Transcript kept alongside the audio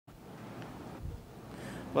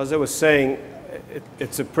Well, as I was saying,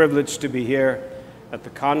 it's a privilege to be here at the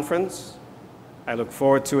conference. I look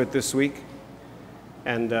forward to it this week.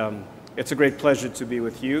 And it's a great pleasure to be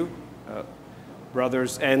with you,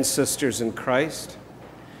 brothers and sisters in Christ.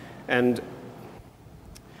 And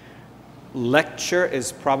lecture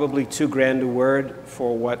is probably too grand a word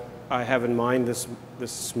for what I have in mind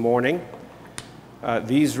this morning.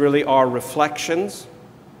 These really are reflections.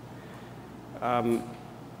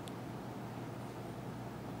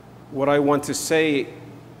 What I want to say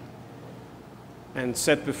and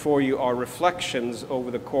set before you are reflections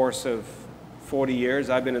over the course of 40 years.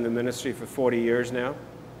 I've been in the ministry for 40 years now.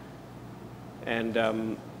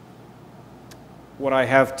 And what I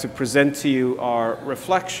have to present to you are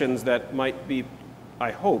reflections that might be,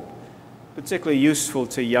 I hope, particularly useful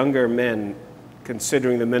to younger men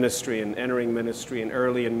considering the ministry and entering ministry and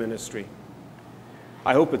early in ministry.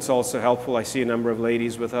 I hope it's also helpful. I see a number of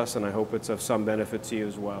ladies with us, and I hope it's of some benefit to you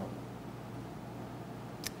as well.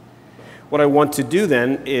 What I want to do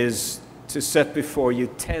then is to set before you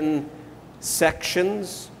 10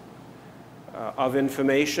 sections of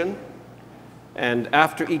information, and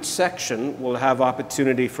after each section we'll have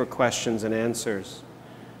opportunity for questions and answers.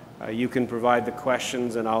 You can provide the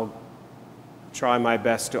questions and I'll try my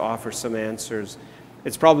best to offer some answers.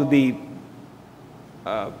 It's probably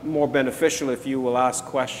more beneficial if you will ask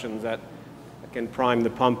questions that can prime the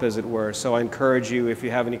pump, as it were. So I encourage you, if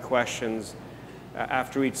you have any questions,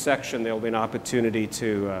 after each section there will be an opportunity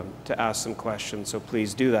to ask some questions, so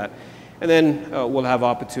please do that. And then we'll have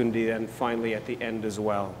opportunity then finally at the end as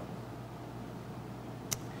well.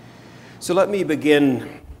 So let me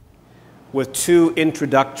begin with two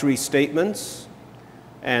introductory statements,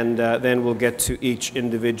 and then we'll get to each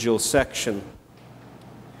individual section.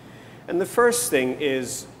 And the first thing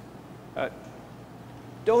is,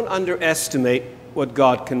 don't underestimate what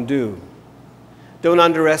God can do. Don't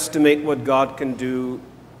underestimate what God can do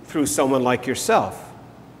through someone like yourself.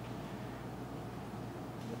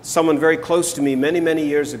 Someone very close to me many, many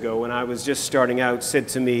years ago when I was just starting out said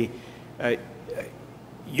to me,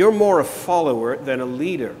 you're more a follower than a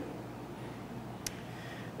leader.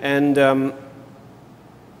 And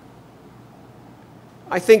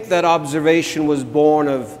I think that observation was born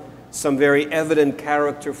of some very evident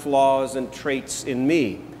character flaws and traits in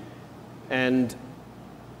me. And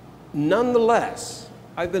nonetheless,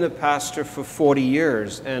 I've been a pastor for 40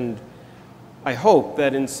 years, and I hope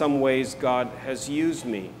that in some ways God has used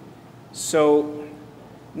me. So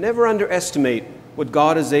never underestimate what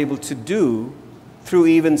God is able to do through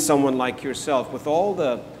even someone like yourself. With all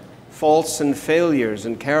the faults and failures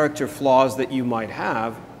and character flaws that you might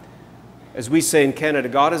have, as we say in Canada,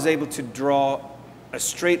 God is able to draw a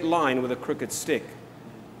straight line with a crooked stick.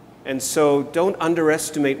 And so don't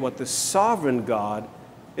underestimate what the sovereign God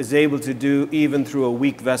is able to do even through a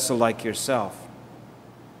weak vessel like yourself.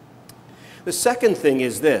 The second thing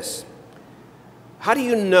is this. How do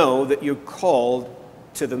you know that you're called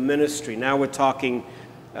to the ministry? Now we're talking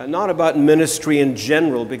not about ministry in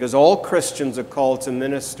general, because all Christians are called to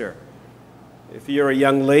minister. If you're a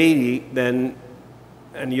young lady and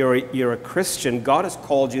you're a Christian, God has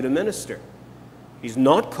called you to minister. He's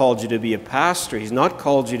not called you to be a pastor. He's not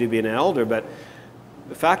called you to be an elder, but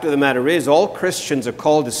the fact of the matter is, all Christians are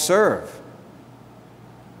called to serve.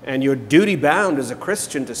 And you're duty-bound as a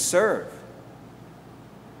Christian to serve.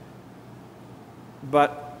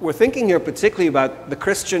 But we're thinking here particularly about the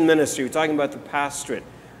Christian ministry. We're talking about the pastorate.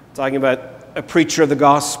 We're talking about a preacher of the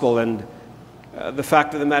gospel. And the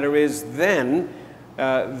fact of the matter is, then,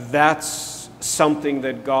 that's something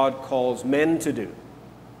that God calls men to do.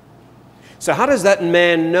 So how does that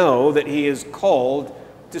man know that he is called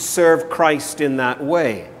to serve Christ in that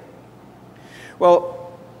way?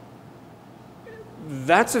 Well,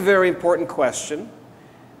 that's a very important question.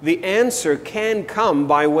 The answer can come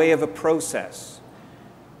by way of a process.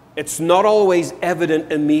 It's not always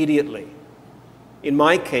evident immediately. In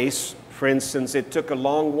my case, for instance, it took a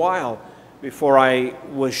long while before I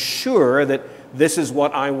was sure that this is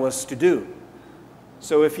what I was to do.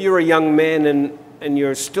 So if you're a young man and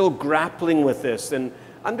you're still grappling with this, then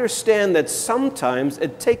understand that sometimes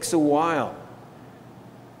it takes a while.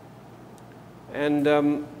 And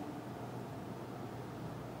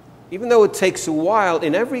even though it takes a while,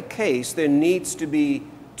 in every case there needs to be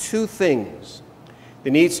two things.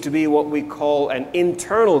 There needs to be what we call an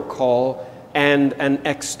internal call and an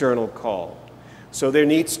external call. So there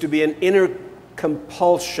needs to be an inner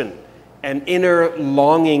compulsion, an inner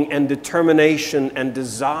longing and determination and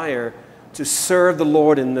desire to serve the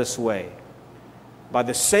Lord in this way. By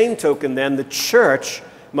the same token, then, the church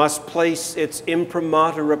must place its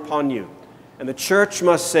imprimatur upon you. And the church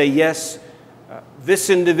must say, yes, this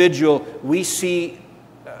individual, we see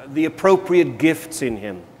the appropriate gifts in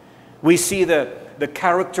him. We see the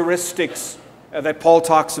characteristics that Paul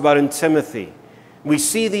talks about in Timothy. We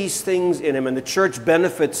see these things in him, and the church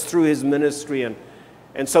benefits through his ministry.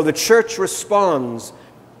 And so the church responds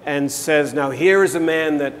and says, now here is a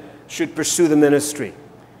man that should pursue the ministry.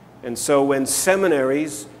 And so when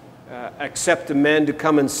seminaries accept a man to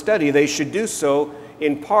come and study, they should do so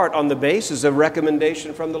in part on the basis of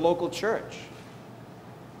recommendation from the local church.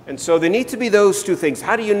 And so there need to be those two things.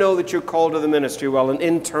 How do you know that you're called to the ministry? Well, an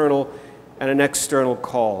internal and an external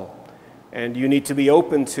call. And you need to be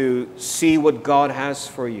open to see what God has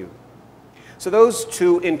for you. So those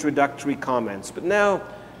two introductory comments. But now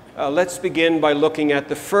let's begin by looking at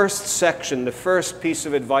the first section, the first piece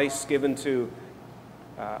of advice given to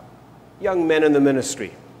young men in the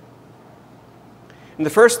ministry. And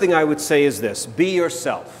the first thing I would say is this: be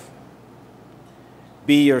yourself.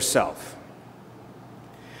 Be yourself.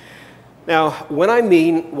 Now, what I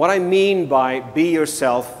mean by be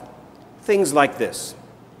yourself, things like this.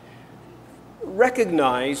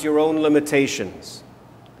 Recognize your own limitations.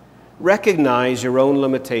 Recognize your own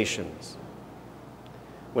limitations.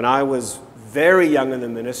 When I was very young in the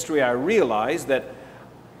ministry, I realized that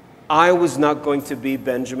I was not going to be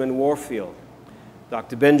Benjamin Warfield.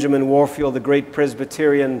 Dr. Benjamin Warfield, the great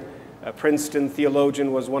Presbyterian Princeton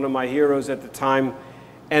theologian, was one of my heroes at the time.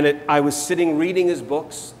 And I was sitting reading his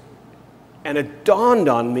books, and it dawned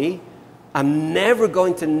on me, I'm never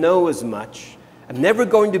going to know as much. I'm never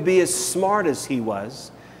going to be as smart as he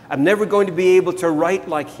was. I'm never going to be able to write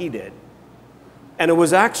like he did. And it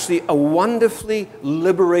was actually a wonderfully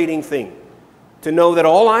liberating thing to know that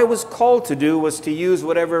all I was called to do was to use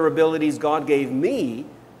whatever abilities God gave me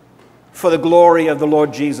for the glory of the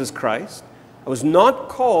Lord Jesus Christ. I was not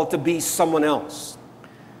called to be someone else.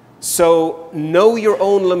 So know your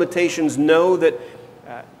own limitations. Know that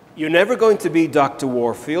you're never going to be Dr.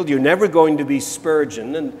 Warfield. You're never going to be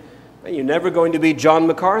Spurgeon. And you're never going to be John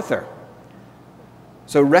MacArthur.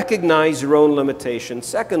 So recognize your own limitations.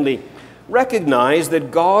 Secondly, recognize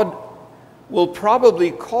that God will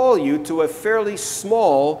probably call you to a fairly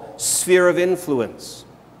small sphere of influence.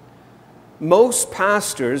 Most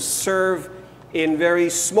pastors serve in very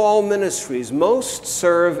small ministries. Most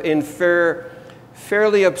serve in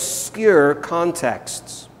fairly obscure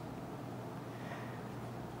contexts.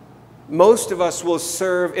 Most of us will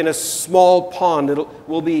serve in a small pond.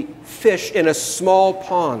 We'll be fish in a small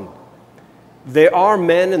pond. There are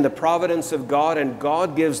men in the providence of God, and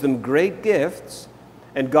God gives them great gifts,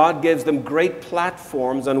 and God gives them great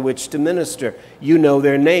platforms on which to minister. You know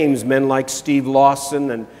their names, men like Steve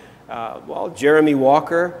Lawson and, Jeremy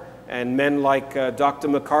Walker, and men like Dr.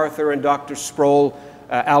 MacArthur and Dr. Sproul,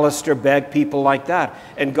 Alistair Begg, people like that.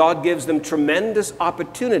 And God gives them tremendous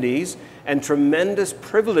opportunities and tremendous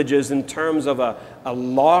privileges in terms of a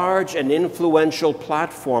large and influential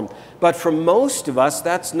platform. But for most of us,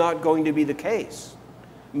 that's not going to be the case.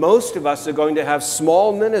 Most of us are going to have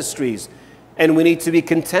small ministries, and we need to be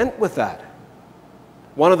content with that.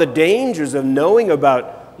 One of the dangers of knowing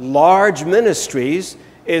about large ministries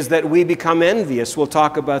is that we become envious. We'll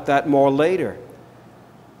talk about that more later.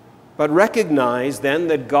 But recognize then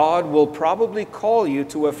that God will probably call you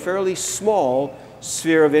to a fairly small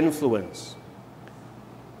sphere of influence.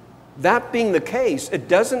 That being the case, it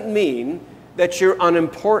doesn't mean that you're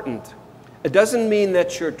unimportant. It doesn't mean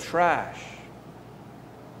that you're trash.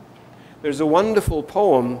 There's a wonderful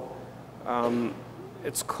poem.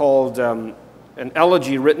 It's called an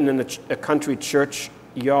elegy written in a country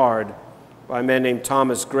churchyard by a man named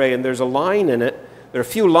Thomas Gray. And there's a line in it. There are a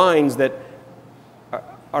few lines that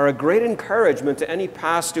are a great encouragement to any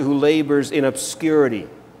pastor who labors in obscurity.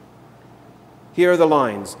 Here are the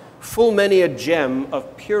lines. Full many a gem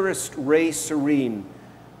of purest ray serene,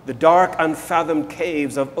 the dark unfathomed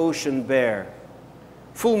caves of ocean bare.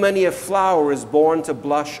 Full many a flower is born to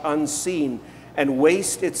blush unseen and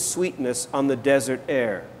waste its sweetness on the desert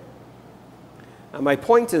air. Now my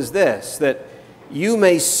point is this, that you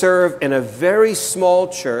may serve in a very small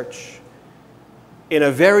church, in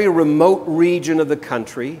a very remote region of the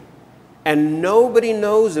country, and nobody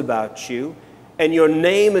knows about you, and your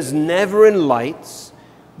name is never in lights,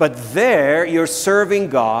 but there you're serving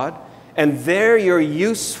God, and there you're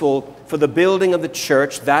useful for the building of the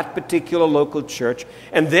church, that particular local church,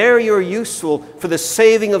 and there you're useful for the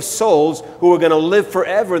saving of souls who are going to live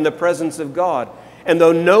forever in the presence of God. And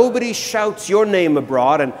though nobody shouts your name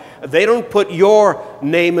abroad, and they don't put your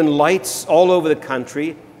name in lights all over the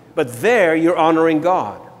country, but there you're honoring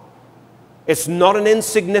God. It's not an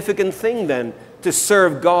insignificant thing then to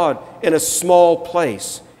serve God in a small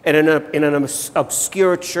place and in an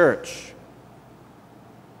obscure church.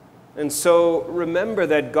 And so remember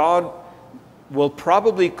that God will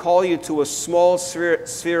probably call you to a small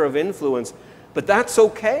sphere of influence, but that's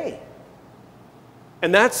okay.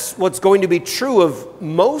 And that's what's going to be true of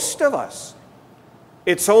most of us.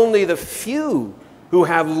 It's only the few who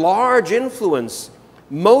have large influence.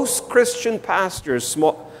 Most Christian pastors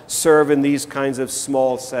serve in these kinds of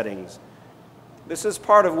small settings. This is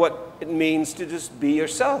part of what it means to just be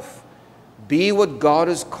yourself. Be what God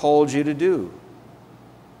has called you to do.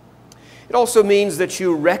 It also means that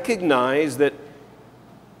you recognize that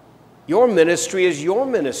your ministry is your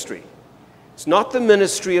ministry. It's not the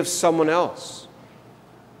ministry of someone else.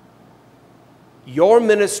 Your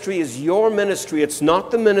ministry is your ministry. It's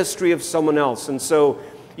not the ministry of someone else. And so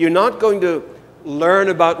you're not going to learn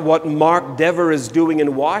about what Mark Dever is doing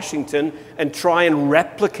in Washington and try and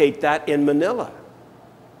replicate that in Manila.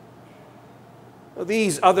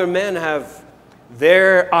 These other men have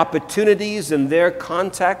their opportunities and their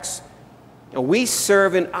contexts. And we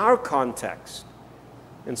serve in our context.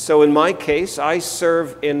 And so in my case, I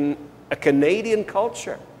serve in a Canadian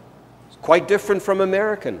culture. It's quite different from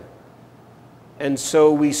American. And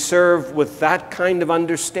so we serve with that kind of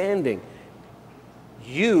understanding.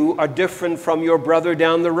 You are different from your brother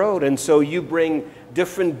down the road, and so you bring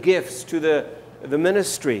different gifts to the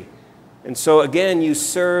ministry. And so again, you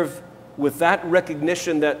serve with that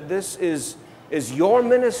recognition that this is your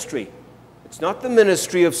ministry. It's not the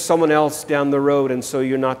ministry of someone else down the road, and so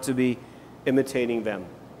you're not to be imitating them.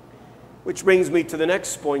 Which brings me to the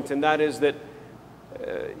next point, and that is that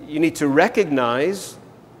you need to recognize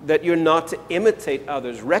that you're not to imitate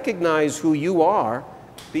others. Recognize who you are.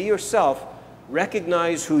 Be yourself.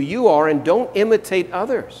 Recognize who you are and don't imitate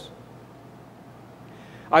others.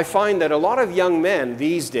 I find that a lot of young men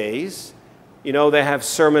these days, they have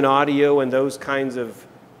sermon audio and those kinds of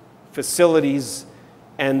facilities,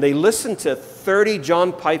 and they listen to 30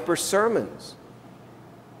 John Piper sermons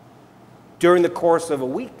during the course of a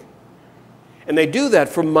week. And they do that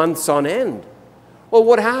for months on end. Well,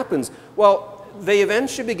 what happens? Well, they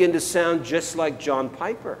eventually begin to sound just like John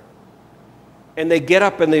Piper. And they get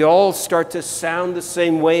up and they all start to sound the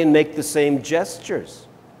same way and make the same gestures.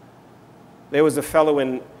 There was a fellow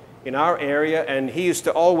in our area, and he used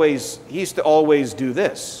to always do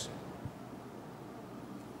this.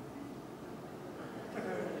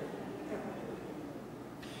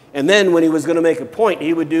 And then when he was going to make a point,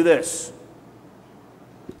 he would do this.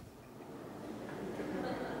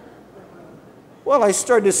 Well, I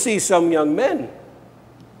started to see some young men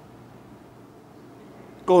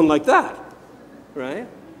going like that, right?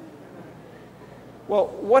 Well,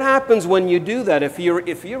 what happens when you do that? If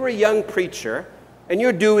you're a young preacher and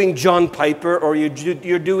you're doing John Piper or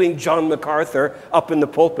you're doing John MacArthur up in the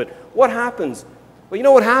pulpit, what happens? Well, you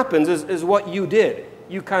know what happens is what you did.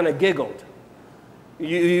 You kind of giggled.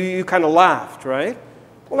 You kind of laughed, right?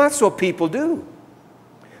 Well, that's what people do.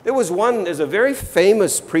 There's a very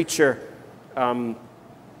famous preacher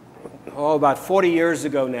about 40 years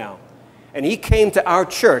ago now. And he came to our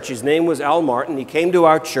church. His name was Al Martin. He came to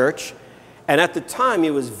our church. And at the time,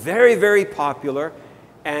 he was very, very popular.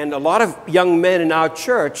 And a lot of young men in our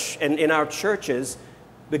church and in our churches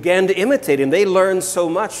began to imitate him. They learned so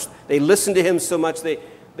much. They listened to him so much. They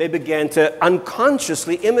began to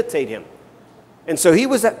unconsciously imitate him. And so he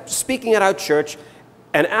was speaking at our church.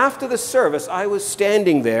 And after the service, I was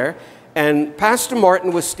standing there. And Pastor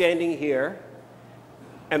Martin was standing here.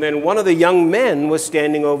 And then one of the young men was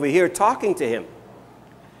standing over here talking to him.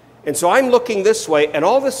 And so I'm looking this way, and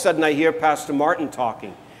all of a sudden I hear Pastor Martin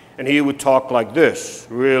talking. And he would talk like this,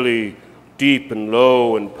 really deep and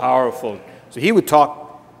low and powerful. So he would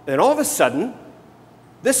talk, and all of a sudden,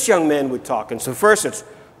 this young man would talk. And so first it's,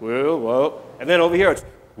 well, and then over here it's,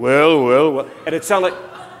 well. And it sounded like,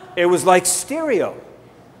 it was like stereo.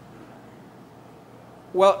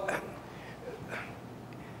 Well,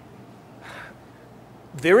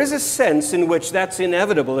 there is a sense in which that's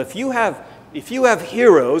inevitable. If you have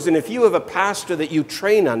heroes and if you have a pastor that you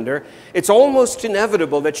train under, it's almost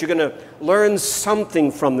inevitable that you're going to learn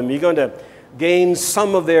something from them. You're going to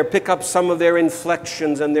pick up some of their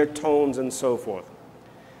inflections and their tones and so forth.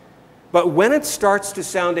 But when it starts to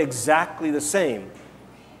sound exactly the same,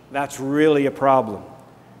 that's really a problem.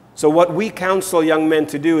 So what we counsel young men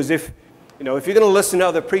to do is if you're going to listen to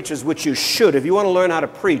other preachers, which you should, if you want to learn how to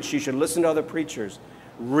preach, you should listen to other preachers.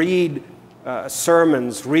 Read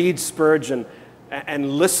sermons, read Spurgeon,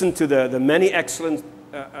 and listen to the many excellent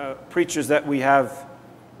preachers that we have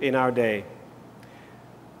in our day.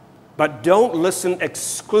 But don't listen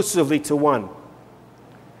exclusively to one.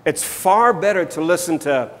 It's far better to listen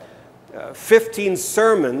to 15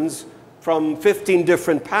 sermons from 15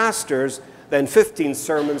 different pastors than 15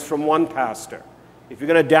 sermons from one pastor. If you're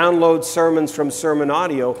going to download sermons from Sermon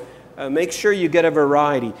Audio, make sure you get a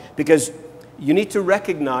variety, because you need to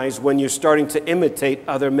recognize when you're starting to imitate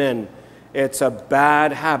other men. It's a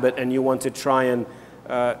bad habit, and you want to try and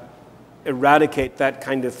eradicate that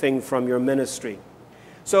kind of thing from your ministry.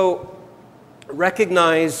 So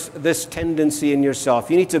recognize this tendency in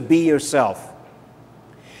yourself. You need to be yourself.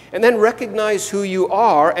 And then recognize who you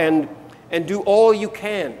are and do all you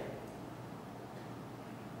can.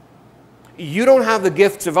 You don't have the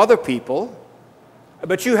gifts of other people,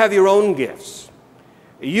 but you have your own gifts.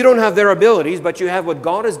 You don't have their abilities, but you have what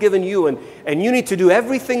God has given you, and you need to do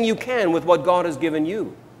everything you can with what God has given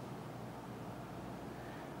you.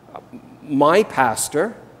 My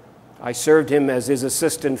pastor, I served him as his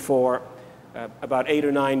assistant for about 8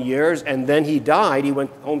 or 9 years, and then he died. He went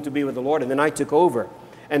home to be with the Lord, and then I took over.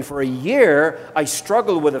 And for a year, I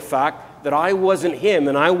struggled with the fact that I wasn't him,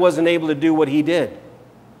 and I wasn't able to do what he did.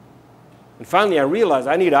 And finally, I realized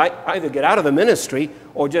I need to either get out of the ministry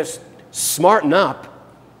or just smarten up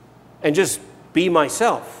and just be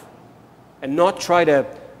myself and not try to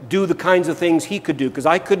do the kinds of things he could do, because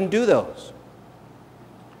I couldn't do those.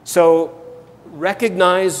 So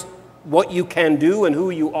recognize what you can do and who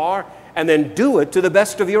you are, and then do it to the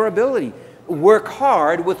best of your ability. Work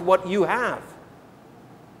hard with what you have.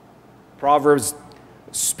 Proverbs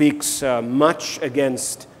speaks much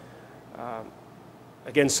against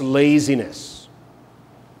laziness.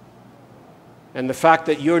 And the fact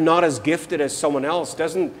that you're not as gifted as someone else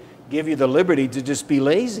doesn't give you the liberty to just be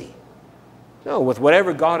lazy. No, with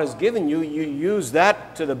whatever God has given you, you use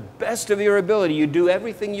that to the best of your ability. You do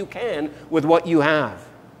everything you can with what you have.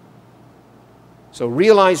 So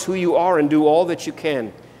realize who you are and do all that you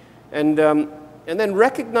can. And then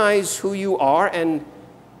recognize who you are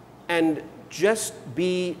and just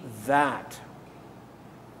be that.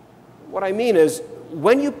 What I mean is,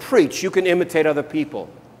 when you preach, you can imitate other people.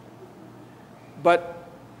 But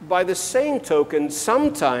by the same token,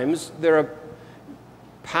 sometimes there are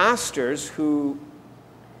pastors who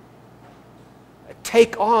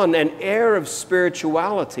take on an air of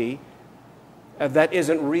spirituality that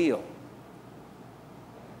isn't real.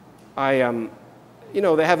 They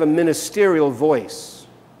have a ministerial voice.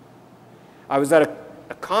 I was at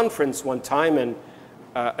a conference one time, and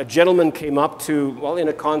a gentleman came up to, in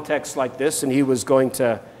a context like this, and he was going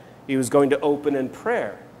to open in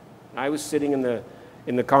prayer. I was sitting in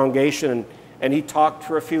the congregation, and he talked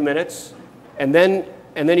for a few minutes, and then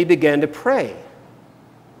he began to pray.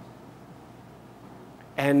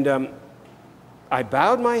 And I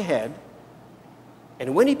bowed my head,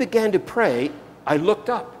 and when he began to pray, I looked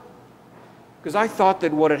up, because I thought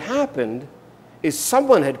that what had happened is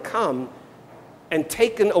someone had come and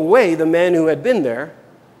taken away the man who had been there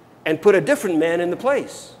and put a different man in the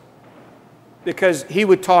place. Because he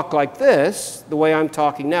would talk like this, the way I'm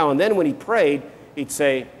talking now, and then when he prayed, he'd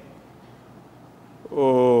say,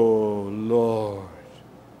 "Oh, Lord,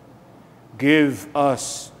 give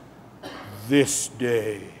us this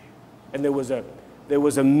day." And there was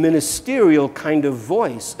a ministerial kind of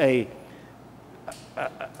voice, a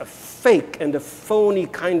fake and a phony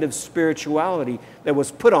kind of spirituality that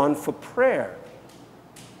was put on for prayer.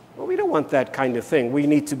 Well, we don't want that kind of thing. We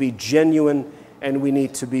need to be genuine and we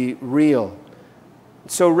need to be real.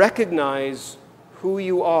 So recognize who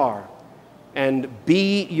you are and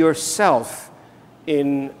be yourself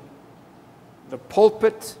in the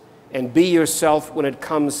pulpit, and be yourself when it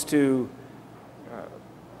comes to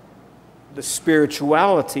the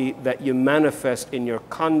spirituality that you manifest in your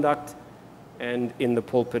conduct and in the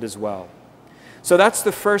pulpit as well. So that's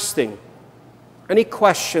the first thing. Any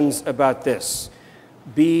questions about this?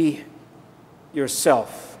 Be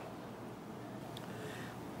yourself.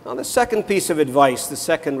 Now, the second piece of advice, the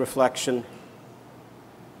second reflection,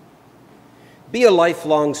 be a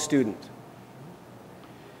lifelong student.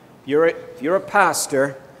 If you're a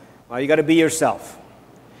pastor, well, you got to be yourself.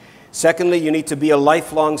 Secondly, you need to be a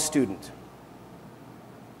lifelong student.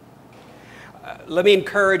 Let me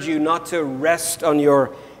encourage you not to rest on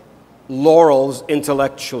your laurels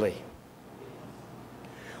intellectually.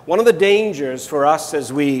 One of the dangers for us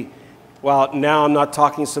as now I'm not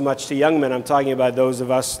talking so much to young men, I'm talking about those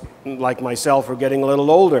of us like myself who are getting a little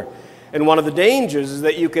older. And one of the dangers is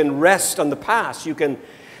that you can rest on the past. You can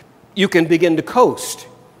begin to coast.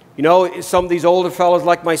 You know, some of these older fellows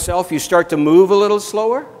like myself, you start to move a little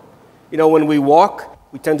slower. You know, when we walk,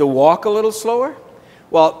 we tend to walk a little slower.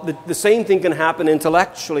 Well, the same thing can happen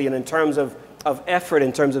intellectually and in terms of effort,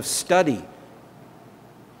 in terms of study.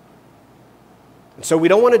 And so we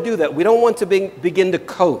don't want to do that. We don't want to begin to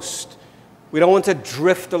coast. We don't want to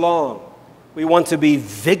drift along. We want to be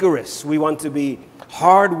vigorous. We want to be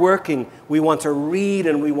hardworking. We want to read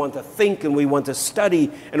and we want to think and we want to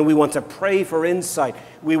study and we want to pray for insight.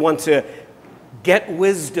 We want to get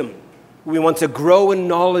wisdom. We want to grow in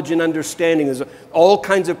knowledge and understanding. There's all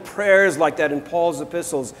kinds of prayers like that in Paul's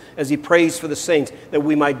epistles as he prays for the saints, that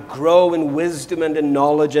we might grow in wisdom and in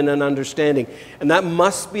knowledge and in understanding. And that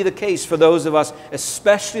must be the case for those of us,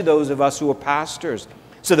 especially those of us who are pastors,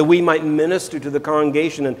 so that we might minister to the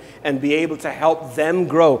congregation and be able to help them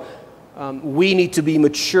grow. We need to be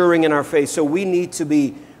maturing in our faith, so we need to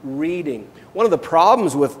be reading. One of the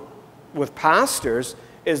problems with pastors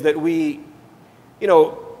is that we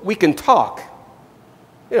can talk.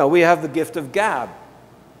 We have the gift of gab.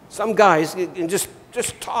 Some guys can just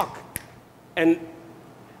talk. And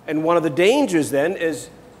one of the dangers then is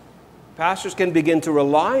pastors can begin to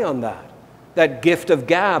rely on that gift of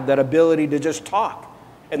gab, that ability to just talk.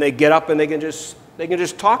 And they get up and they can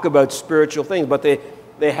just talk about spiritual things, but they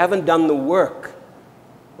haven't done the work.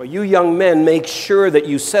 Well, you young men, make sure that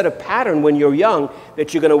you set a pattern when you're young,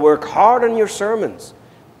 that you're going to work hard on your sermons.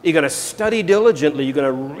 You're going to study diligently. You're going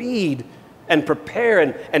to read and prepare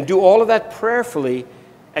and do all of that prayerfully,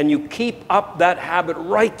 and you keep up that habit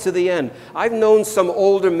right to the end. I've known some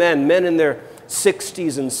older men in their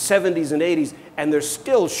 60s and 70s and 80s, and they're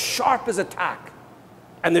still sharp as a tack.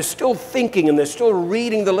 And they're still thinking, and they're still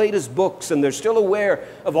reading the latest books, and they're still aware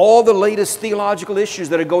of all the latest theological issues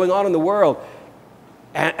that are going on in the world.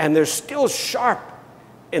 And they're still sharp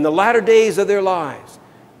in the latter days of their lives.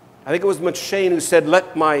 I think it was McShane who said,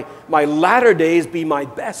 "Let my latter days be my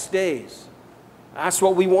best days." That's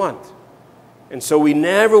what we want. And so we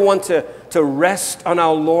never want to rest on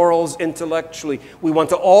our laurels intellectually. We want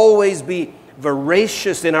to always be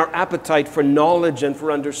voracious in our appetite for knowledge and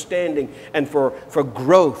for understanding and for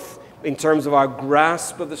growth in terms of our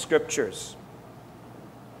grasp of the Scriptures.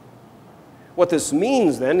 What this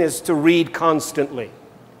means then is to read constantly.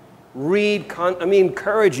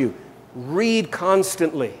 Encourage you, read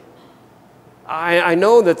constantly. I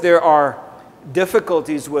know that there are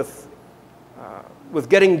difficulties with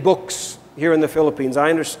getting books here in the Philippines. I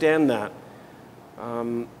understand that.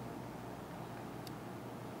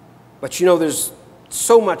 But there's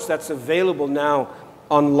so much that's available now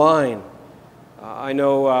online. I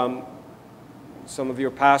know some of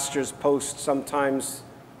your pastors post sometimes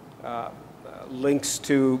links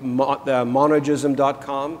to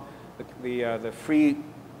monergism.com, the free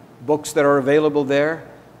books that are available there.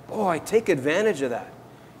 Boy, take advantage of that.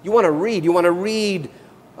 You want to read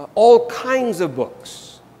all kinds of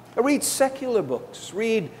books. Read secular books.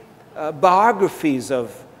 Read biographies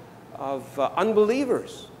of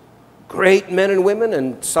unbelievers. Great men and women,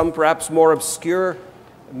 and some perhaps more obscure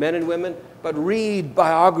men and women, but read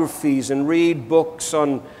biographies and read books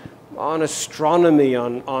on astronomy,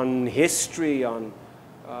 on history, on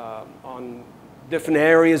different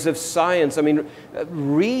areas of science.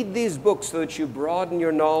 Read these books so that you broaden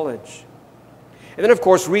your knowledge. And then, of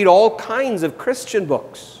course, read all kinds of Christian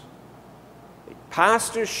books.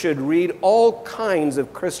 Pastors should read all kinds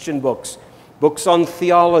of Christian books. Books on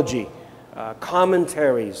theology,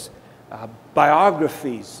 commentaries,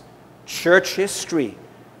 biographies, church history,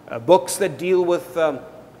 books that deal with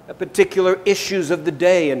particular issues of the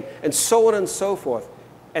day, and so on and so forth,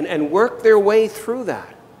 and work their way through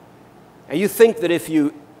that. And you think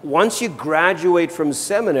that once you graduate from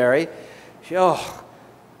seminary,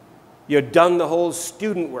 you're done the whole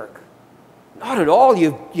student work. Not at all.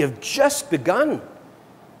 You've just begun.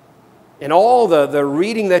 And all the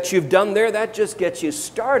reading that you've done there, that just gets you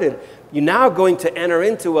started. You're now going to enter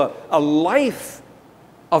into a life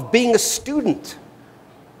of being a student,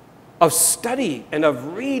 of study and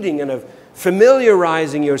of reading and of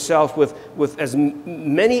familiarizing yourself with as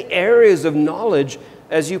many areas of knowledge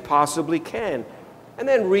as you possibly can. And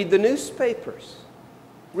then read the newspapers.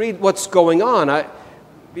 Read what's going on.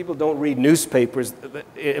 People don't read newspapers.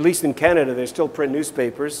 At least in Canada, they still print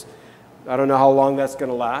newspapers. I don't know how long that's going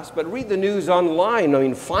to last. But read the news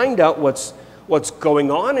online. Find out what's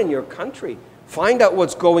going on in your country. Find out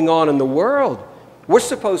what's going on in the world. We're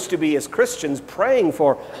supposed to be, as Christians, praying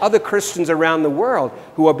for other Christians around the world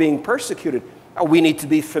who are being persecuted. We need to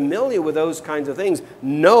be familiar with those kinds of things.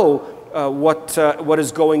 Know what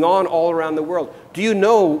is going on all around the world. Do you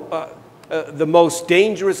know the most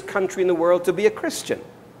dangerous country in the world to be a Christian?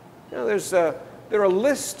 There are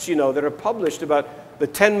lists, that are published about the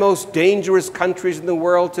 10 most dangerous countries in the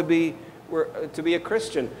world to be a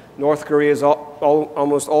Christian. North Korea is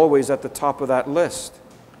almost always at the top of that list.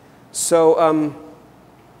 So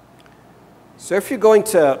if you're going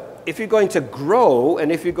to grow,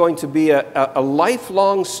 and if you're going to be a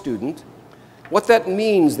lifelong student, What that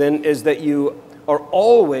means then is that you are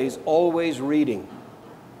always, always reading.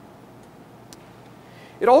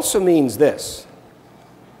 It also means this.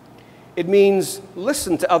 It means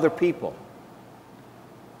listen to other people.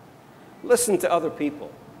 Listen to other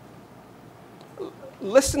people.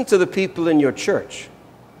 Listen to the people in your church.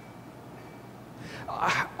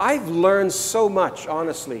 I've learned so much,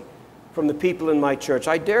 honestly, from the people in my church.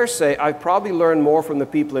 I dare say I've probably learned more from the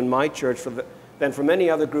people in my church than from any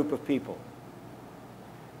other group of people.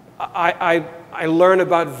 I learn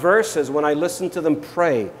about verses when I listen to them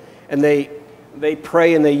pray, and they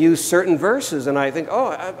pray and they use certain verses, and I think, oh,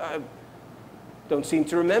 I don't seem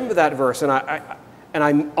to remember that verse, and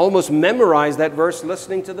I almost memorize that verse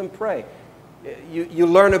listening to them pray. You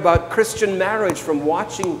learn about Christian marriage from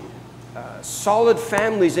watching solid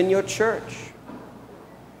families in your church.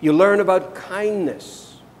 You learn about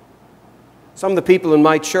kindness. Some of the people in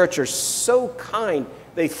my church are so kind,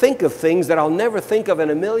 they think of things that I'll never think of in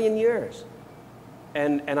a million years.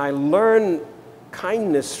 And I learn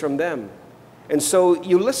kindness from them. And so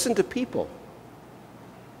you listen to people.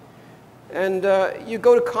 And you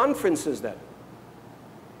go to conferences then.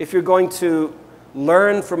 If you're going to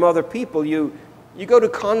learn from other people, you go to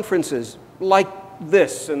conferences like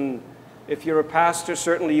this. And if you're a pastor,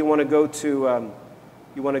 certainly you want to go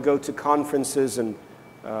to conferences and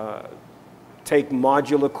take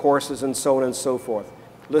modular courses and so on and so forth.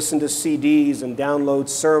 Listen to CDs and download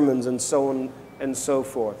sermons and so on and so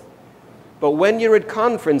forth. But when you're at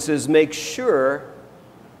conferences, make sure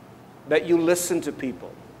that you listen to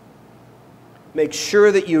people. Make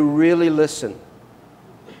sure that you really listen.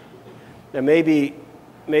 Now maybe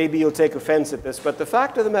you'll take offense at this, but the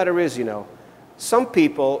fact of the matter is, some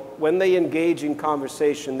people, when they engage in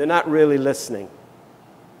conversation, they're not really listening.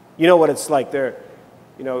 You know what it's like.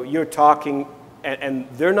 You're talking, and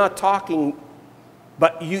they're not talking,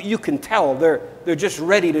 but you can tell they're just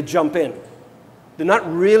ready to jump in. They're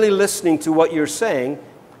not really listening to what you're saying.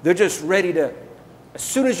 They're just ready to, as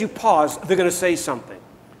soon as you pause, they're going to say something.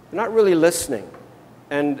 They're not really listening.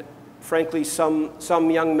 And frankly, some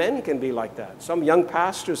young men can be like that. Some young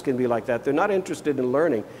pastors can be like that. They're not interested in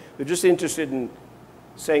learning. They're just interested in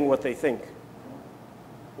saying what they think.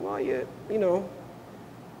 Well, you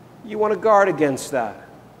want to guard against that.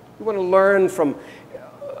 You want to learn from...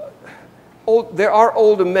 there are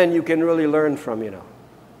older men you can really learn from,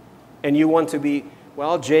 And you want to be,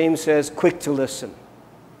 James says, quick to listen.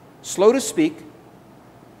 Slow to speak,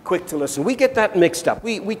 quick to listen. We get that mixed up.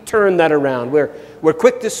 We turn that around. We're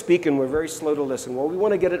quick to speak and we're very slow to listen. Well, we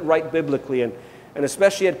want to get it right biblically, and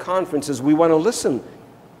especially at conferences, we want to listen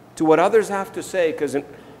to what others have to say, because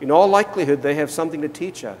in all likelihood, they have something to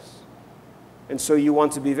teach us. And so you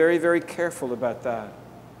want to be very, very careful about that.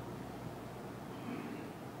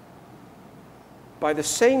 By the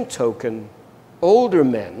same token, older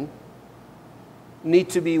men need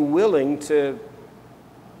to be willing to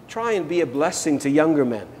try and be a blessing to younger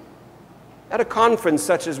men. At a conference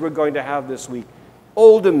such as we're going to have this week,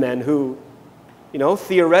 older men who,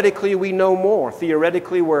 theoretically we know more.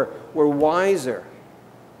 Theoretically we're wiser.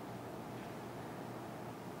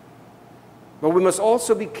 But we must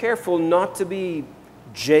also be careful not to be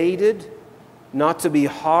jaded, not to be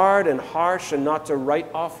hard and harsh, and not to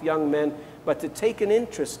write off young men, but to take an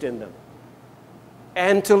interest in them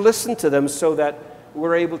and to listen to them so that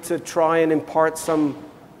we're able to try and impart some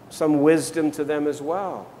wisdom to them as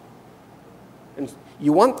well. And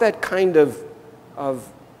you want that kind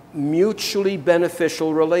of mutually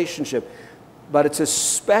beneficial relationship, but it's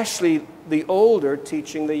especially the older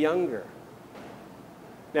teaching the younger.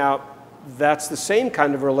 Now, that's the same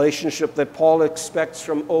kind of relationship that Paul expects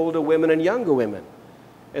from older women and younger women.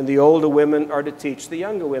 And the older women are to teach the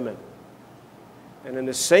younger women. And in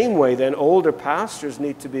the same way, then, older pastors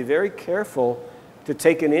need to be very careful to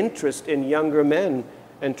take an interest in younger men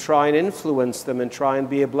and try and influence them and try and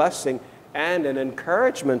be a blessing and an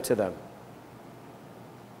encouragement to them.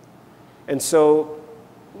 And so,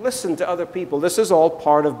 listen to other people. This is all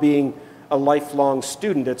part of being a lifelong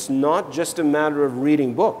student. It's not just a matter of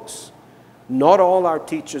reading books. Not all our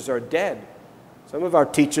teachers are dead. Some of our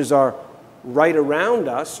teachers are right around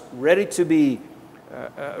us, ready to be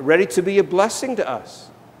a blessing to us.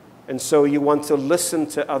 And so you want to listen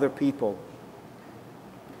to other people.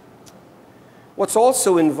 What's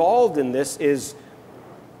also involved in this is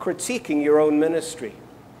critiquing your own ministry.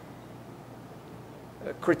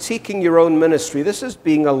 Critiquing your own ministry. This is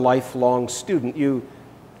being a lifelong student. You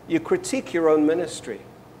critique your own ministry.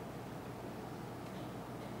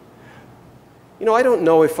 I don't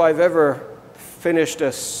know if I've ever finished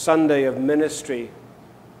a Sunday of ministry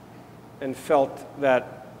and felt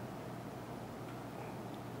that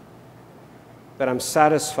that I'm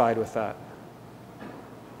satisfied with that.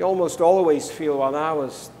 You almost always feel,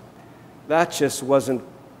 well, that just wasn't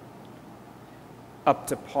up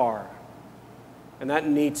to par, and that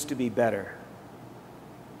needs to be better.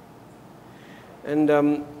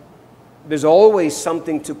 And there's always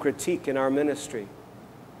something to critique in our ministry.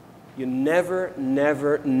 You never,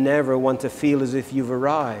 never, never want to feel as if you've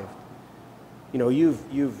arrived. You know,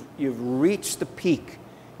 you've reached the peak.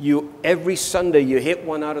 Every Sunday you hit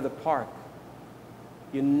one out of the park.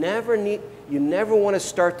 You never want to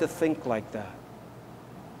start to think like that.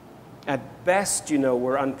 At best, you know,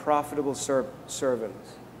 we're unprofitable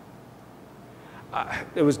servants.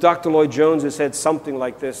 It was Dr. Lloyd Jones who said something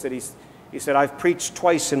like this, that he said, I've preached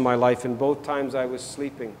twice in my life, and both times I was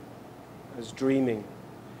sleeping. I was dreaming.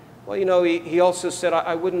 Well, you know, he also said,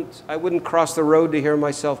 I wouldn't cross the road to hear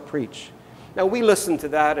myself preach. Now, we listen to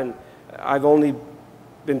that, and I've only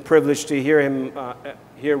been privileged to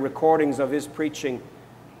hear recordings of his preaching.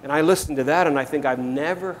 And I listen to that, and I think I've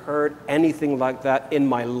never heard anything like that in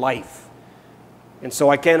my life. And so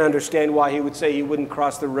I can't understand why he would say he wouldn't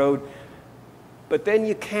cross the road. But then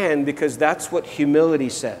you can, because that's what humility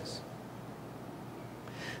says.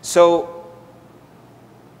 So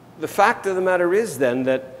the fact of the matter is then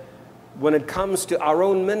that when it comes to our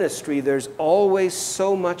own ministry, there's always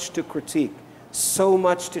so much to critique, so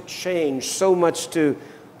much to change, so much to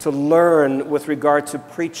learn with regard to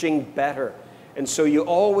preaching better. And so you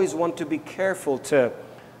always want to be careful to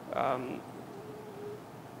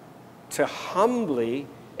humbly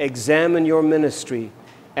examine your ministry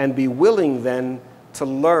and be willing then to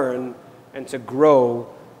learn and to grow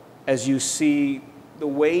as you see the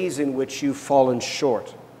ways in which you've fallen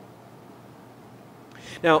short.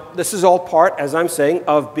 Now, this is all part, as I'm saying,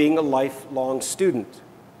 of being a lifelong student.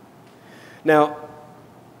 Now,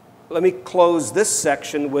 let me close this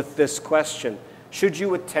section with this question. Should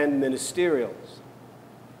you attend ministerials?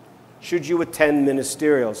 Should you attend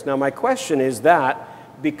ministerials? Now, my question is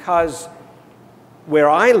that because where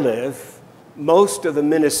I live, most of the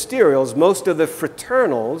ministerials, most of the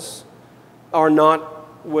fraternals are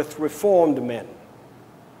not with Reformed men.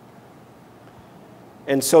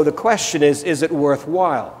 And so the question is it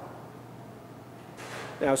worthwhile?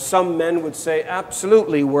 Now, some men would say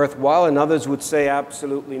absolutely worthwhile, and others would say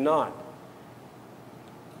absolutely not.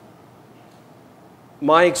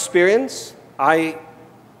 My experience, I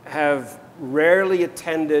have rarely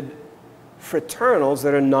attended fraternals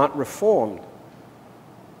that are not Reformed.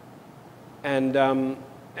 And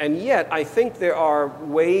yet, I think there are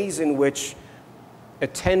ways in which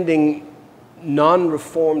attending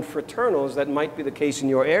non-Reformed fraternals, that might be the case in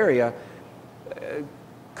your area,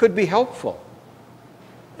 could be helpful.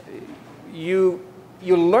 You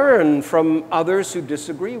learn from others who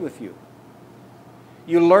disagree with you.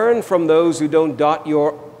 You learn from those who don't dot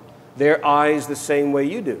their I's the same way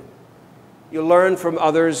you do. You learn from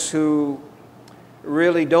others who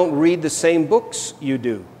really don't read the same books you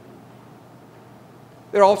do.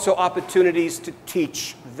 There are also opportunities to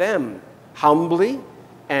teach them humbly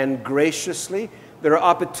and graciously. There are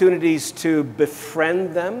opportunities to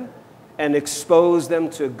befriend them and expose them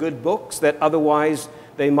to good books that otherwise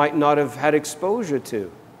they might not have had exposure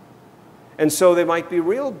to. And so there might be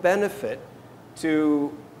real benefit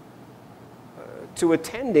to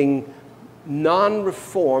attending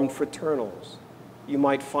non-Reformed fraternals. You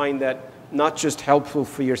might find that not just helpful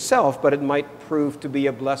for yourself, but it might prove to be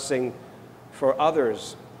a blessing for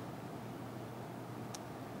others.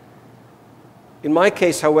 In my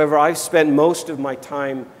case, however, I've spent most of my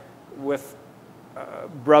time with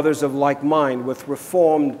brothers of like mind, with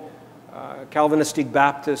Reformed Calvinistic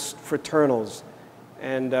Baptist fraternals,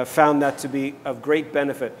 and found that to be of great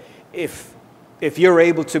benefit. If you're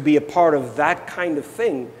able to be a part of that kind of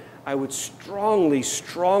thing, I would strongly,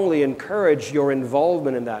 strongly encourage your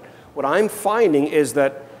involvement in that. What I'm finding is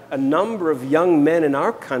that a number of young men in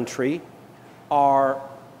our country are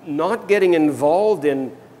not getting involved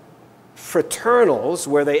in fraternals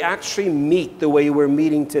where they actually meet the way we're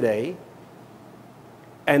meeting today,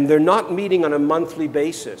 and they're not meeting on a monthly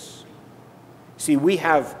basis. See, we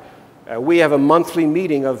have a monthly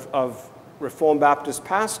meeting of Reformed Baptist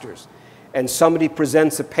pastors, and somebody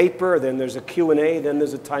presents a paper, then there's a Q&A, then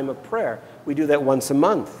there's a time of prayer. We do that once a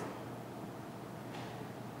month.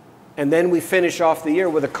 And then we finish off the year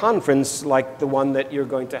with a conference like the one that you're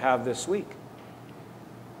going to have this week.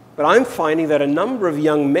 But I'm finding that a number of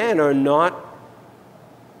young men are not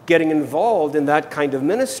getting involved in that kind of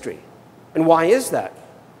ministry. And why is that?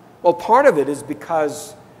 Well, part of it is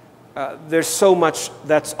because there's so much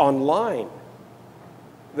that's online.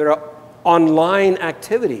 There are online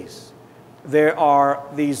activities. there are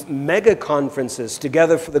these mega conferences,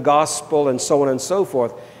 Together for the Gospel and so on and so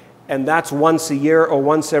forth, and that's once a year or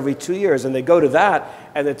once every 2 years, and they go to that,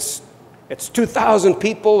 and it's 2,000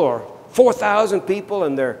 people or 4,000 people,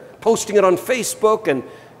 and they're posting it on Facebook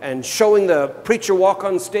and showing the preacher walk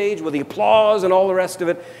on stage with the applause and all the rest of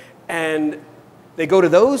it, and they go to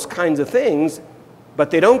those kinds of things, but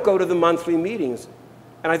they don't go to the monthly meetings.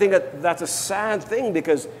 And I think that that's a sad thing,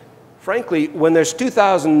 because frankly, when there's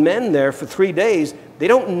 2,000 men there for 3 days, they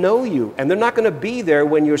don't know you, and they're not going to be there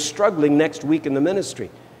when you're struggling next week in the ministry.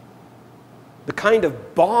 The kind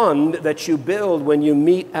of bond that you build when you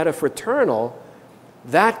meet at a fraternal,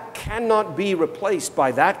 that cannot be replaced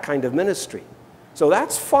by that kind of ministry. So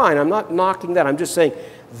that's fine. I'm not knocking that. I'm just saying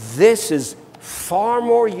this is far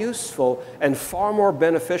more useful and far more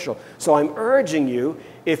beneficial. So I'm urging you,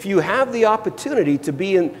 if you have the opportunity to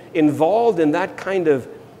be involved in that kind of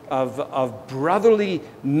brotherly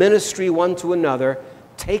ministry one to another,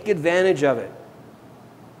 take advantage of it.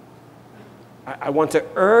 I want to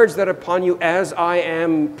urge that upon you, as I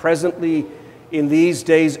am presently in these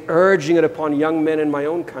days urging it upon young men in my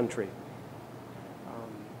own country.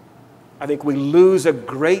 I think we lose a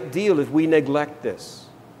great deal if we neglect this.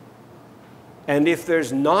 And if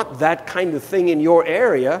there's not that kind of thing in your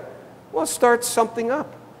area, well, start something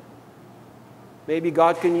up. Maybe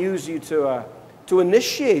God can use you to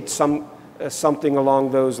initiate something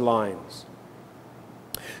along those lines.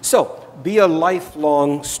 So, be a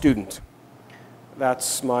lifelong student.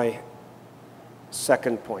 That's my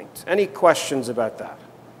second point. Any questions about that?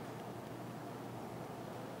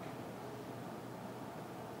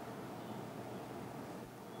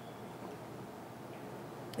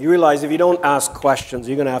 You realize if you don't ask questions,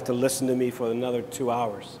 you're going to have to listen to me for another 2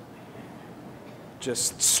 hours.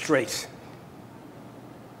 Just straight.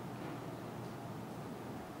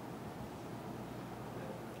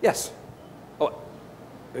 Yes. Oh,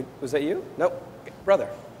 was that you? No. Okay. Brother.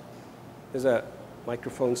 There's a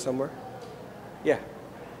microphone somewhere. Yeah.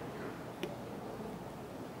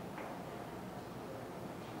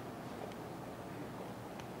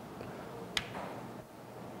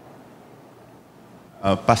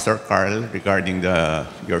 Pastor Carl, regarding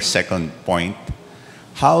your second point,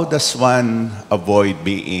 how does one avoid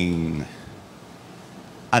being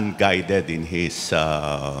unguided in his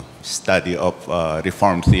study of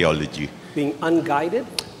Reformed theology? Being unguided?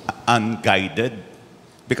 Unguided.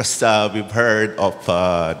 Because we've heard of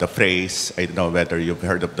the phrase, I don't know whether you've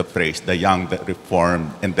heard of the phrase, the young, the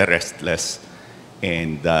reformed, and the restless,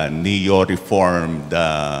 and the neo-reformed,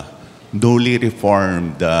 newly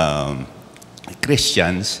reformed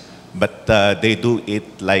Christians, but they do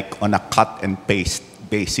it like on a cut and paste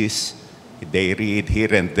basis. They read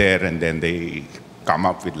here and there, and then they come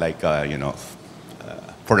up with like a,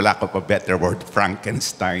 for lack of a better word,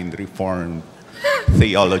 Frankenstein reformed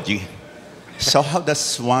theology. So how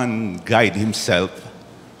does one guide himself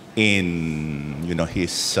in,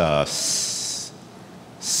 his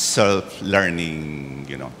self-learning,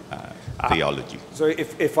 theology? So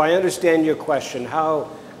if I understand your question,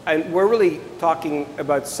 and we're really talking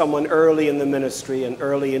about someone early in the ministry and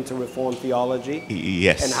early into Reformed theology.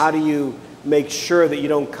 Yes. And how do you make sure that you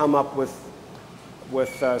don't come up with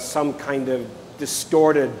some kind of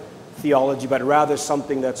distorted theology, but rather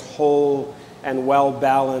something that's whole and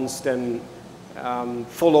well-balanced and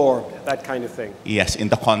full-orbed, that kind of thing? Yes, in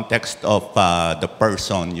the context of the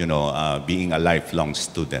person, being a lifelong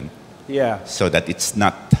student. Yeah. So that it's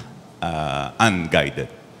not unguided.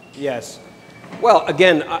 Yes. Well,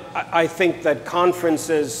 again, I think that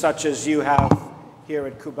conferences such as you have here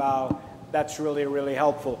at Cubao, that's really, really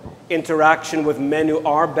helpful. Interaction with men who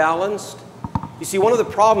are balanced. You see, one of the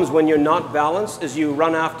problems when you're not balanced is you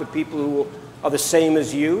run after people who are the same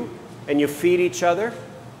as you, and you feed each other.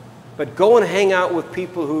 But go and hang out with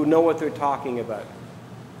people who know what they're talking about.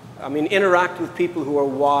 I mean, interact with people who are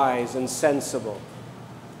wise and sensible,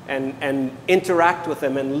 and interact with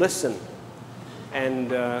them and listen,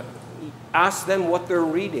 and ask them what they're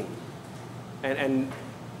reading, and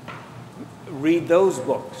read those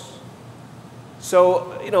books.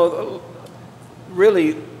 So,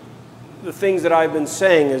 really, the things that I've been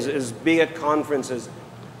saying is be at conferences,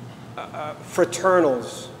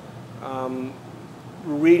 fraternals,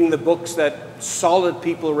 reading the books that solid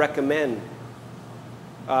people recommend.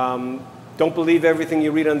 Don't believe everything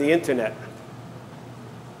you read on the internet.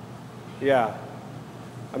 Yeah.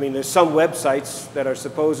 I mean, there's some websites that are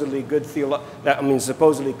supposedly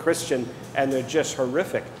supposedly Christian, and they're just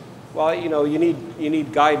horrific. Well, you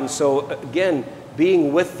need guidance. So again,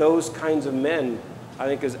 being with those kinds of men, I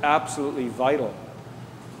think, is absolutely vital.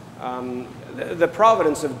 The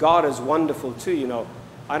providence of God is wonderful too.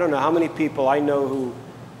 I don't know how many people I know who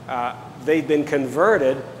they've been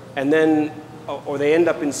converted and then, or they end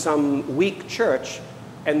up in some weak church,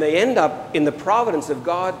 and they end up in the providence of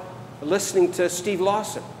God listening to Steve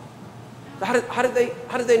Lawson. How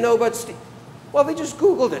did they know about Steve? Well, they just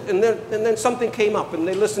Googled it, and then something came up, and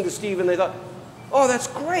they listened to Steve, and they thought, oh, that's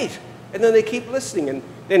great. And then they keep listening, and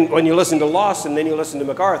then when you listen to Lawson, then you listen to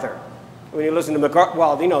MacArthur. When you listen to MacArthur,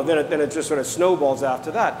 well, then it just sort of snowballs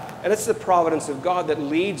after that. And it's the providence of God that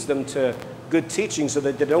leads them to good teaching so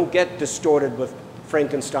that they don't get distorted with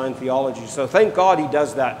Frankenstein theology. So thank God he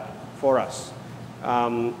does that for us.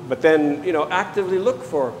 But then, actively look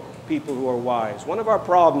for people who are wise. One of our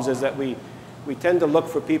problems is that we tend to look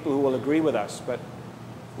for people who will agree with us, but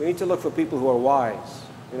we need to look for people who are wise.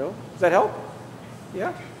 Does that help?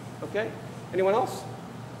 Yeah? Okay. Anyone else?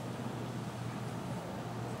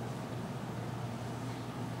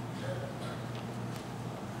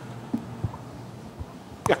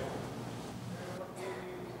 Yeah.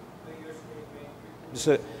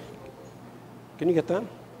 Can you get that?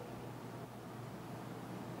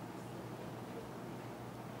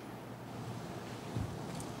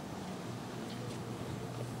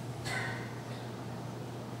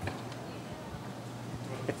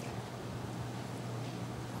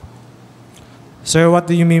 Sir, what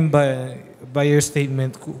do you mean by your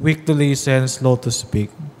statement, quick to listen, slow to speak?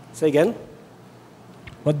 Say again?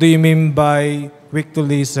 What do you mean by quick to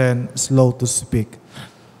listen, slow to speak?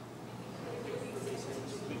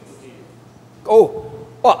 Oh,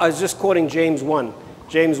 well, I was just quoting James 1.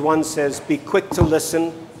 James 1 says, be quick to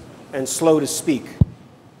listen and slow to speak.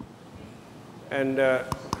 And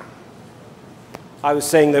I was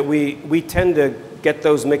saying that we tend to get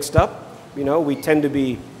those mixed up. We tend to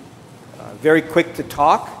be very quick to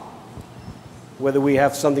talk, whether we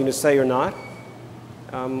have something to say or not,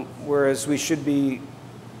 whereas we should be,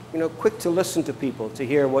 quick to listen to people, to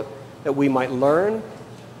hear that we might learn,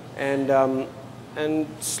 and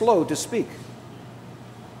slow to speak.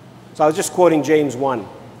 So I was just quoting James 1.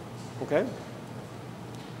 Okay?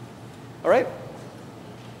 All right?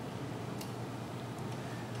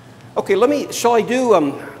 Okay, shall I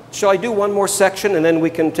do one more section and then we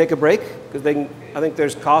can take a break? Because I think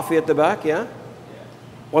there's coffee at the back, yeah?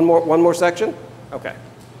 One more section? Okay.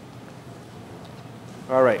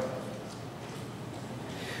 All right.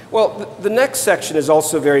 Well, the next section is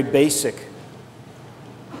also very basic.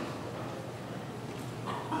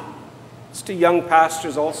 It's to young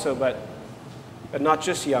pastors also, but not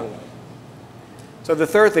just young. So the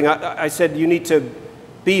third thing, I said you need to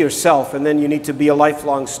be yourself, and then you need to be a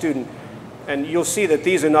lifelong student. And you'll see that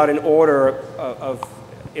these are not in order of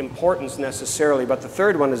importance necessarily, but the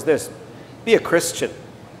third one is this: be a Christian.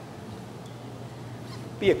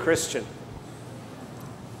 Be a Christian.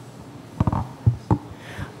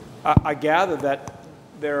 I gather that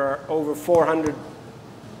there are over 400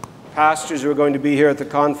 pastors who are going to be here at the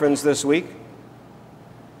conference this week.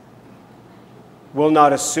 We'll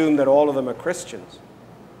not assume that all of them are Christians.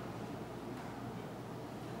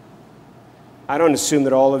 I don't assume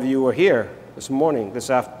that all of you are here this morning.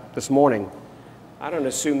 I don't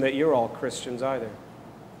assume that you're all Christians either.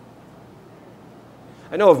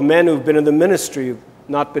 I know of men who've been in the ministry who've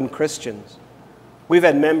not been Christians. We've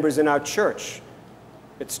had members in our church.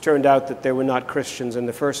 It's turned out that they were not Christians in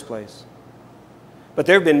the first place. But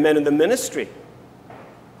there have been men in the ministry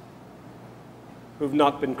who've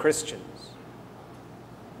not been Christians.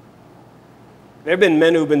 There have been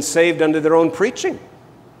men who've been saved under their own preaching.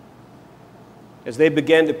 As they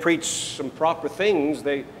began to preach some proper things,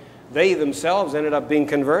 they themselves ended up being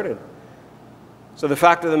converted. So the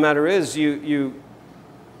fact of the matter is, you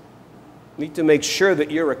need to make sure that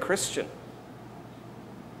you're a Christian.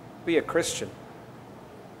 Be a Christian.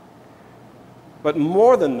 But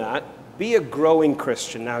more than that, be a growing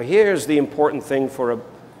Christian. Now, here's the important thing for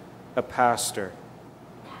a pastor.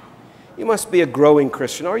 You must be a growing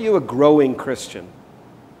Christian. Are you a growing Christian?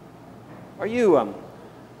 Are you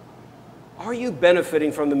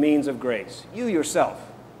benefiting from the means of grace? You yourself.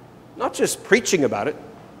 Not just preaching about it,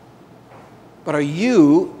 but are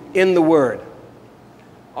you in the Word?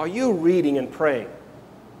 Are you reading and praying?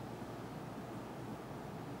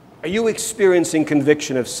 Are you experiencing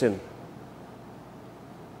conviction of sin?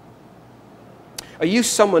 Are you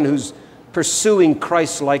someone who's pursuing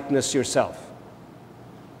Christ-likeness yourself?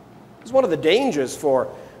 It's one of the dangers for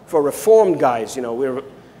Reformed guys.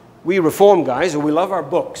 We Reformed guys, we love our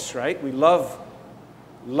books, right? We love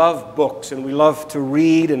books, and we love to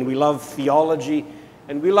read, and we love theology,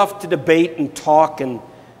 and we love to debate and talk and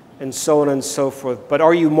so on and so forth. But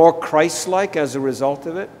are you more Christ-like as a result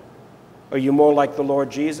of it? Are you more like the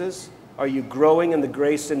Lord Jesus? Are you growing in the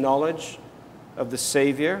grace and knowledge of the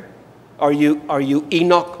Savior? Are you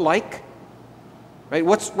Enoch-like? Right?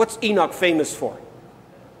 What's Enoch famous for?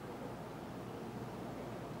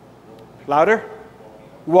 Louder?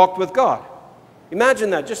 Walked with God.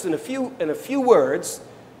 Imagine that, just in a few words.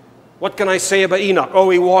 What can I say about Enoch? Oh,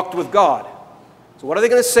 he walked with God. So what are they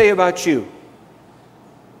going to say about you?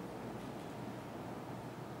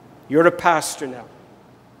 You're a pastor now.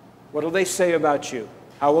 What will they say about you?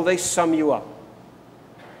 How will they sum you up?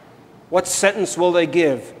 What sentence will they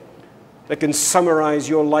give that can summarize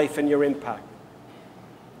your life and your impact?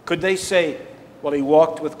 Could they say, well, he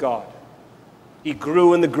walked with God. He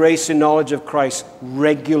grew in the grace and knowledge of Christ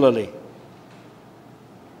regularly.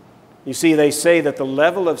 You see, they say that the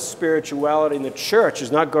level of spirituality in the church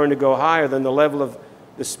is not going to go higher than the level of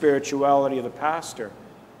the spirituality of the pastor.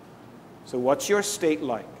 So what's your state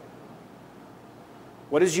like?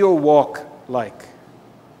 What is your walk like?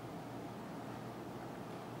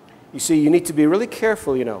 You see, you need to be really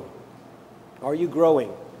careful, Are you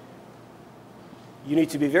growing? You need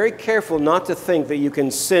to be very careful not to think that you can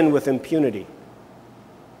sin with impunity.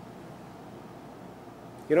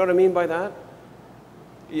 You know what I mean by that?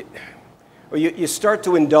 You start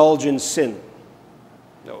to indulge in sin.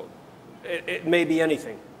 It may be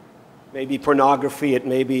anything. It may be pornography. It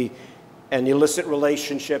may be an illicit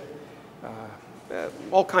relationship.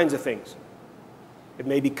 All kinds of things. It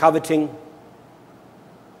may be coveting,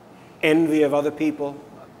 envy of other people.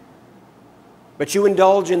 But you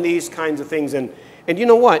indulge in these kinds of things, and you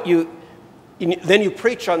know what? Then you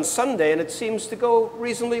preach on Sunday, and it seems to go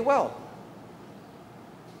reasonably well.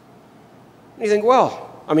 And you think, well,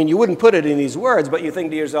 you wouldn't put it in these words, but you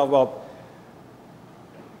think to yourself, well,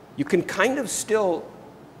 you can kind of still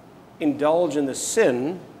indulge in the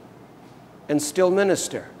sin and still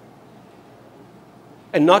minister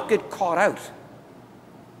and not get caught out.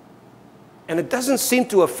 And it doesn't seem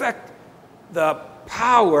to affect the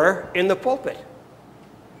power in the pulpit.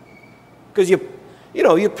 Because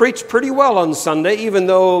you preach pretty well on Sunday, even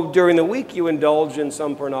though during the week you indulge in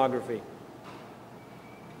some pornography.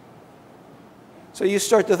 So you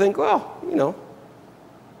start to think, well,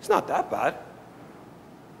 it's not that bad.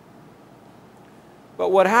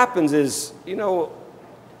 But what happens is,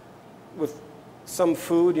 with some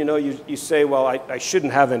food, you say, well, I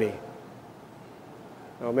shouldn't have any.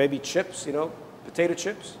 Or maybe chips, potato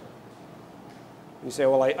chips. You say,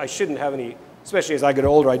 well, I shouldn't have any, especially as I get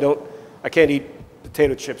older, I can't eat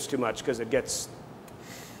potato chips too much because it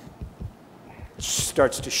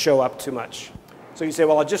starts to show up too much. So you say,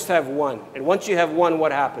 well, I'll just have one. And once you have one,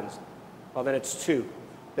 what happens? Well, then it's two.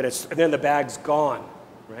 And then the bag's gone,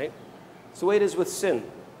 right? It's the way it is with sin.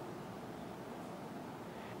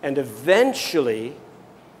 And eventually,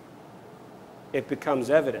 it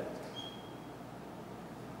becomes evident.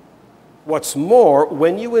 What's more,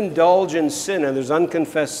 when you indulge in sin and there's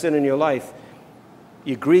unconfessed sin in your life,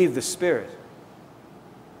 you grieve the Spirit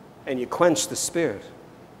and you quench the Spirit.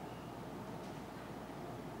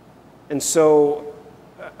 And so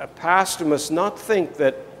a pastor must not think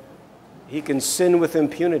that he can sin with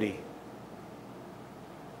impunity.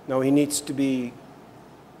 No, he needs to be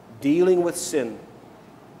dealing with sin,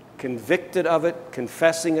 convicted of it,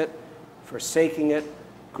 confessing it, forsaking it,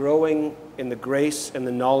 growing in the grace and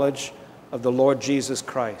the knowledge of the Lord Jesus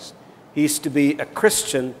Christ. He's to be a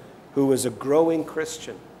Christian who is a growing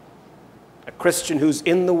Christian, a Christian who's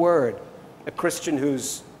in the Word, a Christian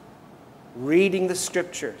who's reading the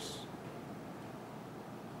Scriptures.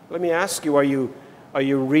 Let me ask you, are you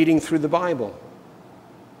reading through the Bible?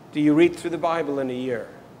 Do you read through the Bible in a year?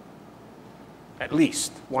 At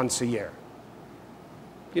least once a year.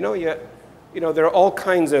 There are all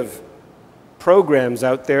kinds of programs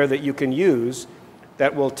out there that you can use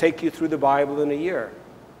that will take you through the Bible in a year.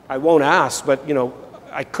 I won't ask, but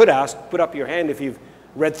I could ask, put up your hand if you've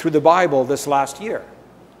read through the Bible this last year.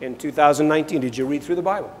 In 2019, did you read through the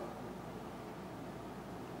Bible?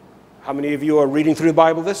 How many of you are reading through the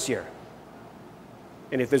Bible this year?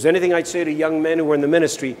 And if there's anything I'd say to young men who are in the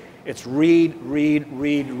ministry, it's read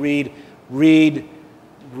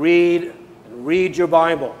your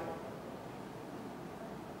Bible.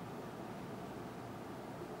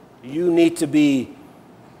 You need to be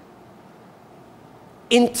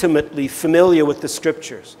intimately familiar with the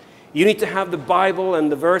Scriptures. You need to have the Bible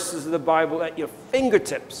and the verses of the Bible at your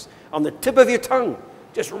fingertips, on the tip of your tongue,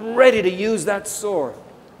 just ready to use that sword.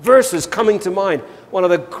 Verses coming to mind. One of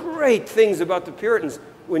the great things about the Puritans,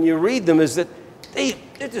 when you read them, is that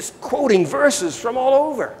they're just quoting verses from all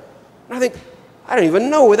over. And I think, I don't even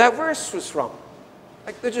know where that verse was from.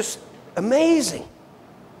 They're just amazing.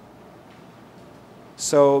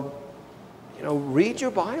 So, read your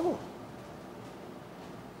Bible.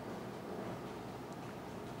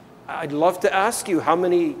 I'd love to ask you, how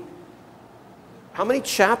many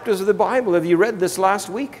chapters of the Bible have you read this last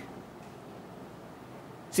week?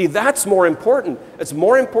 See, that's more important. It's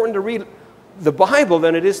more important to read the Bible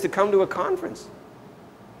than it is to come to a conference.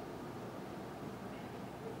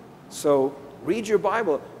 So read your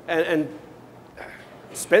Bible and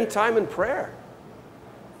spend time in prayer.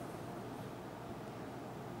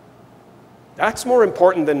 That's more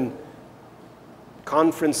important than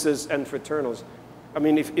conferences and fraternals. I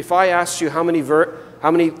mean, if I asked you how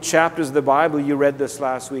many chapters of the Bible you read this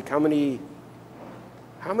last week, how many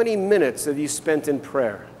minutes have you spent in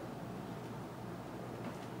prayer?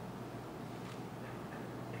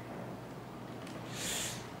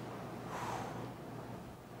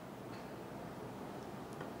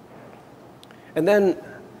 And then,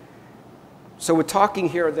 so we're talking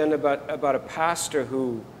here then about a pastor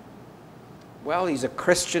who, well, he's a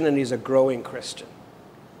Christian and he's a growing Christian.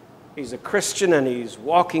 He's a Christian and he's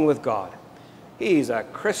walking with God. He's a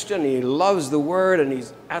Christian, he loves the Word, and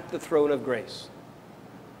he's at the throne of grace.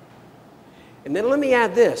 And then let me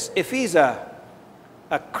add this. If he's a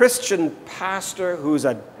Christian pastor who's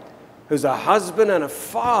a husband and a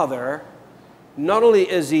father, not only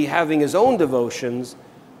is he having his own devotions,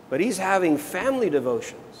 but he's having family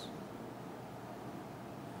devotions.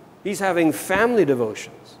 He's having family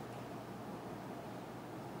devotions.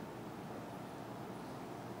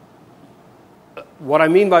 What I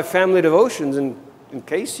mean by family devotions, in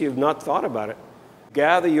case you've not thought about it,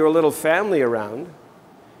 gather your little family around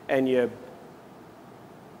and you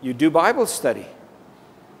do Bible study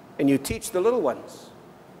and you teach the little ones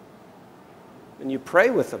and you pray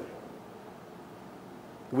with them.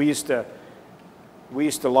 We used to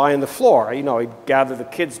lie on the floor. You know, I'd gather the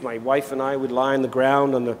kids. My wife and I would lie on the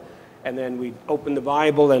ground and then we'd open the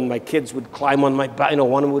Bible, and my kids would climb on my back. You know,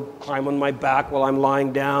 one would climb on my back while I'm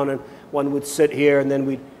lying down, and one would sit here, and then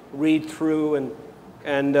we'd read through, and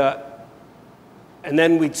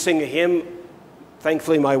then we'd sing a hymn.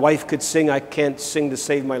 Thankfully, my wife could sing. I can't sing to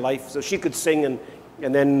save my life, so she could sing, and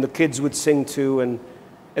then the kids would sing too, and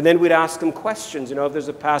then we'd ask them questions. You know, if there's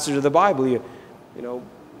a passage of the Bible, you know.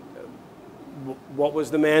 What was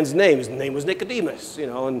the man's name? His name was Nicodemus, you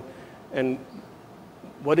know, and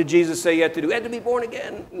what did Jesus say you had to do? You had to be born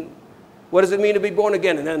again. And what does it mean to be born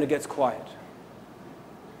again? And then it gets quiet.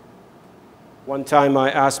 One time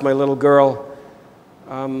I asked my little girl,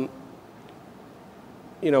 you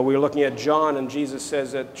know, we were looking at John, and Jesus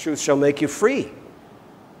says that truth shall make you free.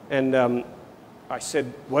 And I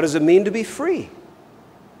said, what does it mean to be free?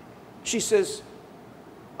 She says,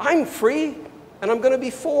 I'm free, and I'm going to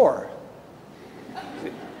be 4.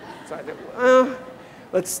 So I said, well,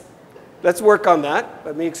 let's work on that.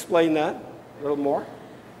 Let me explain that a little more.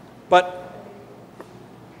 But,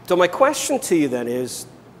 so my question to you then is,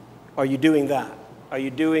 are you doing that? Are you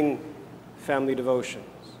doing family devotions?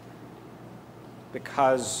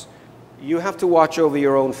 Because you have to watch over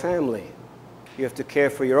your own family. You have to care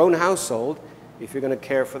for your own household if you're going to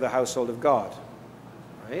care for the household of God.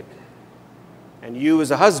 Right? And you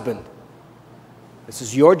as a husband, this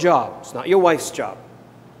is your job. It's not your wife's job.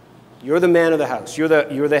 You're the man of the house. You're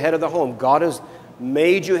the head of the home. God has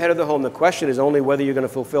made you head of the home. The question is only whether you're going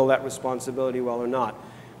to fulfill that responsibility well or not.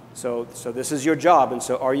 So this is your job. And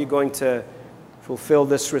so are you going to fulfill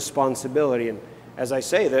this responsibility? And as I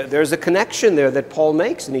say, there's a connection there that Paul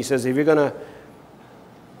makes. And he says, if you're going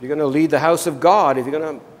to lead the house of God, if you're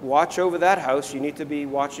going to watch over that house, you need to be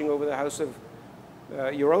watching over the house of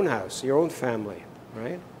your own house, your own family,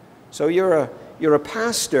 right? So you're a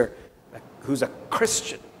pastor who's a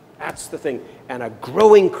Christian. That's the thing. And a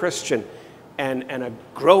growing Christian. And a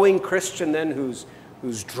growing Christian then who's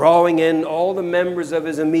drawing in all the members of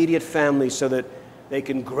his immediate family so that they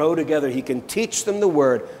can grow together. He can teach them the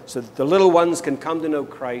Word so that the little ones can come to know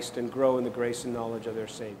Christ and grow in the grace and knowledge of their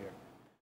Savior.